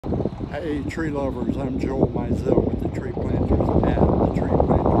Hey tree lovers, I'm Joel Mizell with the Tree Planters at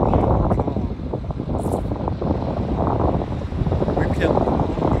thetreeplanters.com. We've kept an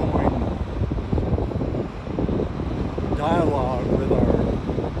ongoing dialogue with our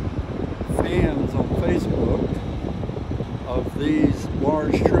fans on Facebook of these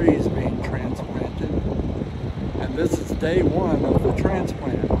large trees being transplanted. And this is day one of the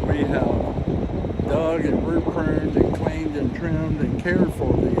transplant. We have dug and root pruned and cleaned and trimmed and cared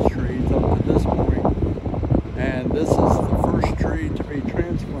for these trees up to this point. And this is the first tree to be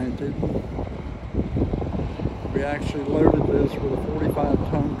transplanted. We actually loaded this with a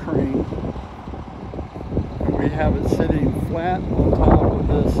 45-ton crane. And we have it sitting flat on top of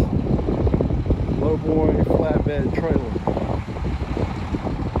this lowboy flatbed trailer.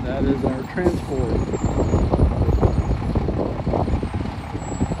 That is our transport.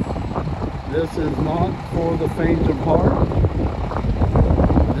 This is not for the faint of heart.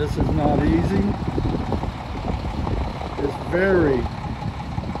 This is not easy. It's very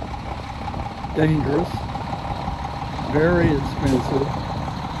dangerous, very expensive,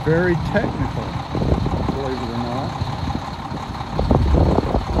 very technical, believe it or not.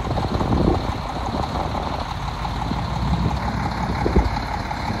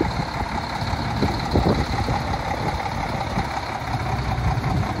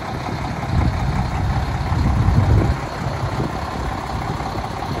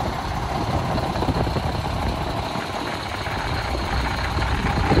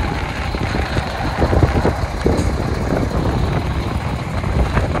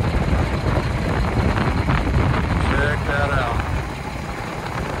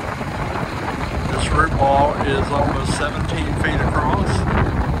 Root ball is almost 17 feet across.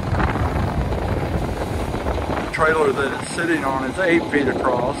 The trailer that it's sitting on is 8 feet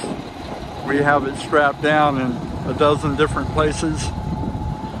across. We have it strapped down in a dozen different places.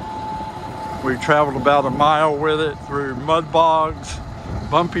 We've traveled about a mile with it through mud bogs,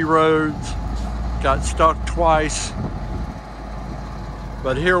 bumpy roads, got stuck twice.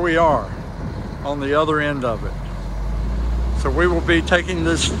 But here we are on the other end of it. So we will be taking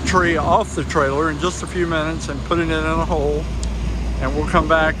this tree off the trailer in just a few minutes and putting it in a hole, and we'll come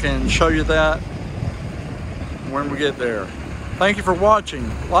back and show you that when we get there. Thank you for watching.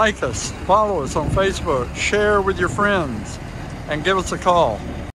 Like us, follow us on Facebook, share with your friends, and give us a call.